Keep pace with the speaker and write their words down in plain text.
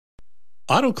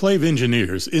Autoclave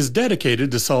Engineers is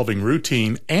dedicated to solving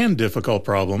routine and difficult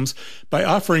problems by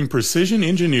offering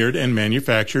precision-engineered and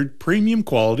manufactured premium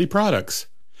quality products.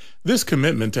 This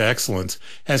commitment to excellence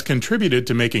has contributed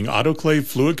to making Autoclave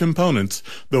Fluid Components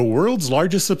the world's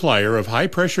largest supplier of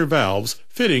high-pressure valves,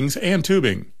 fittings, and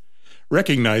tubing.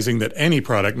 Recognizing that any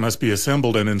product must be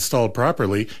assembled and installed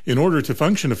properly in order to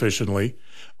function efficiently,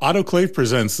 Autoclave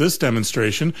presents this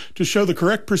demonstration to show the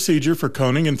correct procedure for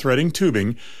coning and threading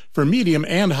tubing for medium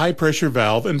and high-pressure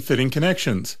valve and fitting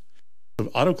connections of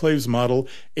Autoclave's model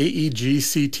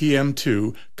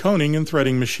AEG-CTM2 coning and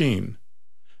threading machine.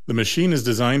 The machine is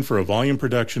designed for a volume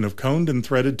production of coned and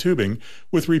threaded tubing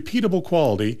with repeatable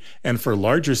quality and for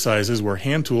larger sizes where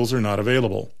hand tools are not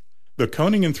available. The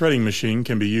coning and threading machine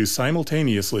can be used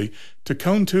simultaneously to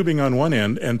cone tubing on one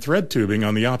end and thread tubing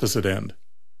on the opposite end.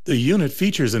 The unit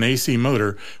features an AC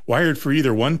motor wired for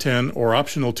either 110 or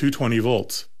optional 220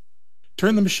 volts.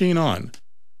 Turn the machine on.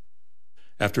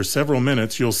 After several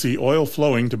minutes, you'll see oil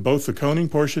flowing to both the coning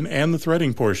portion and the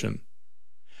threading portion.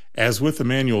 As with the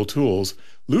manual tools,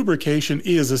 lubrication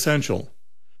is essential.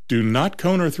 Do not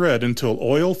cone or thread until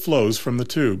oil flows from the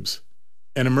tubes.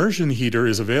 An immersion heater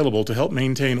is available to help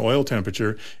maintain oil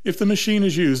temperature if the machine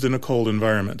is used in a cold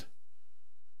environment.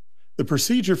 The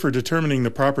procedure for determining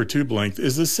the proper tube length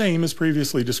is the same as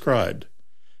previously described.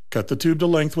 Cut the tube to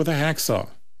length with a hacksaw.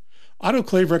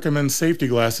 Autoclave recommends safety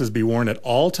glasses be worn at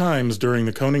all times during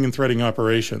the coning and threading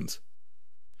operations.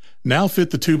 Now fit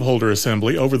the tube holder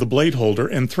assembly over the blade holder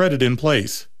and thread it in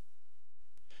place.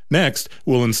 Next,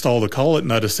 we'll install the collet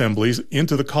nut assemblies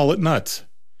into the collet nuts.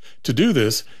 To do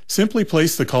this, simply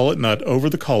place the collet nut over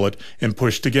the collet and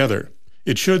push together.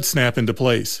 It should snap into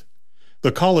place.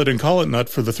 The collet and collet nut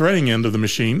for the threading end of the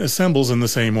machine assembles in the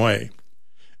same way.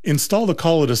 Install the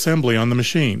collet assembly on the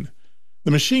machine.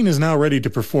 The machine is now ready to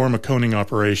perform a coning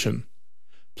operation.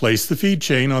 Place the feed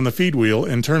chain on the feed wheel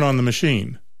and turn on the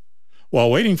machine. While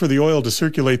waiting for the oil to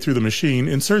circulate through the machine,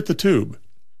 insert the tube.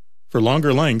 For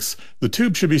longer lengths, the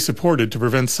tube should be supported to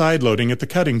prevent side loading at the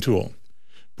cutting tool.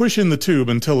 Push in the tube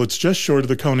until it's just short of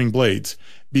the coning blades.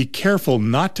 Be careful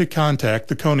not to contact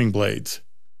the coning blades.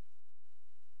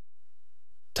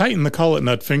 Tighten the collet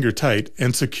nut finger tight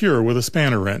and secure with a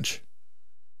spanner wrench.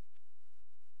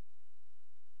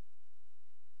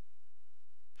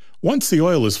 Once the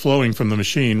oil is flowing from the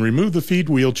machine, remove the feed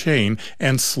wheel chain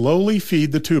and slowly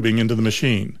feed the tubing into the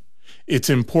machine. It's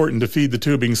important to feed the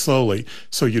tubing slowly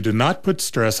so you do not put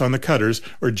stress on the cutters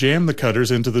or jam the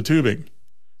cutters into the tubing.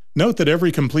 Note that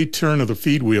every complete turn of the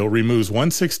feed wheel removes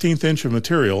 1/16 inch of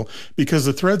material because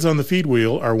the threads on the feed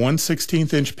wheel are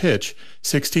 1/16 inch pitch,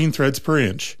 16 threads per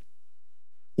inch.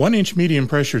 1 inch medium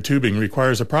pressure tubing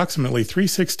requires approximately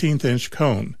 3/16 inch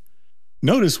cone.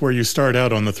 Notice where you start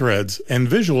out on the threads and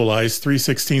visualize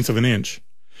 3/16 of an inch.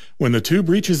 When the tube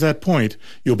reaches that point,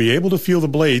 you'll be able to feel the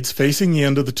blades facing the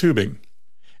end of the tubing.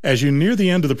 As you near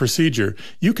the end of the procedure,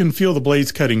 you can feel the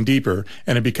blades cutting deeper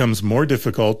and it becomes more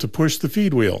difficult to push the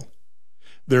feed wheel.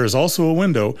 There is also a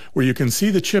window where you can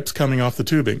see the chips coming off the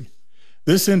tubing.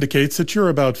 This indicates that you're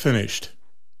about finished.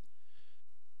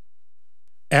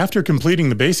 After completing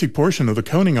the basic portion of the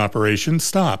coning operation,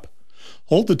 stop.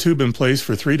 Hold the tube in place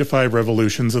for 3 to 5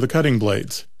 revolutions of the cutting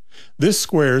blades. This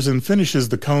squares and finishes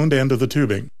the coned end of the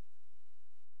tubing.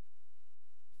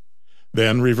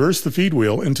 Then reverse the feed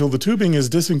wheel until the tubing is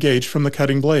disengaged from the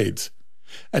cutting blades.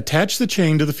 Attach the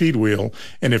chain to the feed wheel,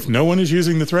 and if no one is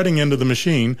using the threading end of the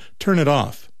machine, turn it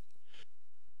off.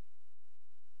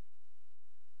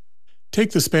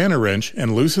 Take the spanner wrench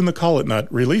and loosen the collet nut,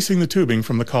 releasing the tubing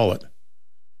from the collet.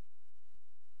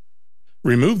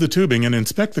 Remove the tubing and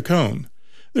inspect the cone.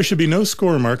 There should be no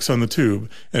score marks on the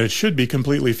tube, and it should be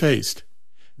completely faced.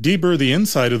 Deburr the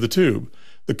inside of the tube.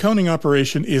 The coning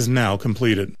operation is now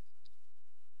completed.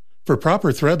 For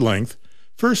proper thread length,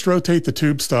 first rotate the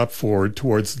tube stop forward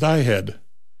towards the die head.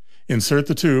 Insert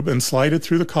the tube and slide it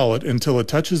through the collet until it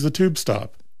touches the tube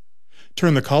stop.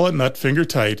 Turn the collet nut finger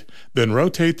tight, then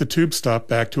rotate the tube stop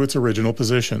back to its original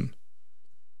position.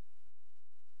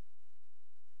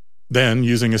 Then,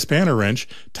 using a spanner wrench,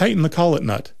 tighten the collet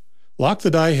nut. Lock the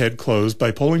die head closed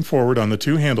by pulling forward on the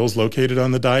 2 handles located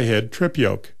on the die head trip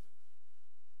yoke.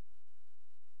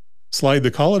 Slide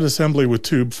the collet assembly with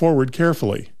tube forward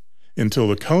carefully until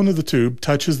the cone of the tube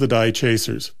touches the die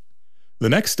chasers. The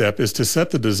next step is to set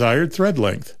the desired thread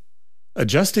length.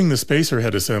 Adjusting the spacer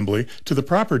head assembly to the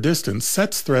proper distance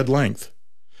sets thread length.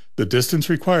 The distance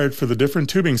required for the different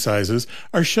tubing sizes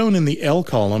are shown in the L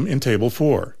column in Table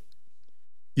 4.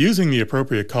 Using the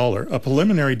appropriate collar, a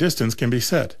preliminary distance can be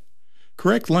set.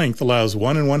 Correct length allows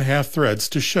 1 1/2 threads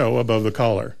to show above the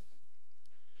collar.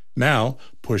 Now,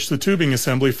 push the tubing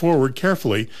assembly forward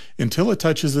carefully until it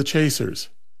touches the chasers.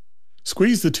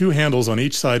 Squeeze the two handles on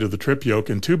each side of the trip yoke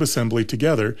and tube assembly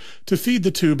together to feed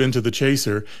the tube into the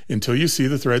chaser until you see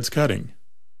the threads cutting.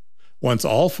 Once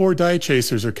all 4 die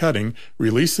chasers are cutting,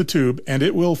 release the tube and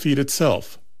it will feed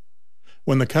itself.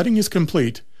 When the cutting is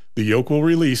complete, the yoke will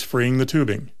release, freeing the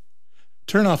tubing.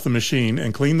 Turn off the machine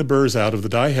and clean the burrs out of the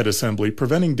die head assembly,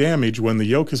 preventing damage when the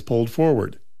yoke is pulled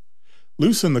forward.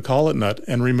 Loosen the collet nut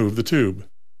and remove the tube.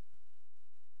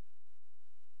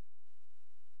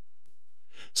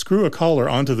 Screw a collar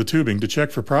onto the tubing to check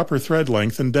for proper thread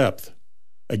length and depth.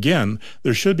 Again,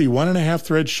 there should be 1.5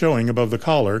 threads showing above the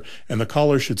collar, and the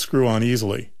collar should screw on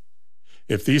easily.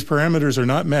 If these parameters are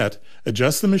not met,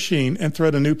 adjust the machine and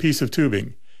thread a new piece of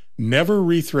tubing. Never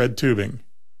rethread tubing.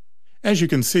 As you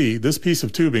can see, this piece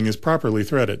of tubing is properly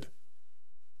threaded.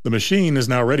 The machine is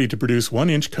now ready to produce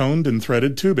 1-inch coned and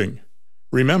threaded tubing.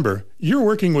 Remember, you're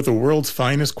working with the world's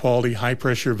finest quality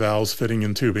high-pressure valves, fitting,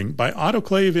 and tubing by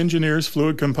Autoclave Engineer's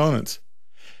fluid components.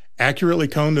 Accurately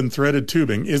coned and threaded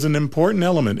tubing is an important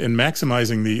element in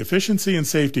maximizing the efficiency and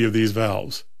safety of these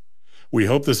valves. We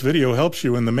hope this video helps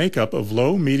you in the makeup of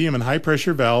low, medium, and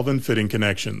high-pressure valve and fitting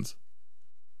connections.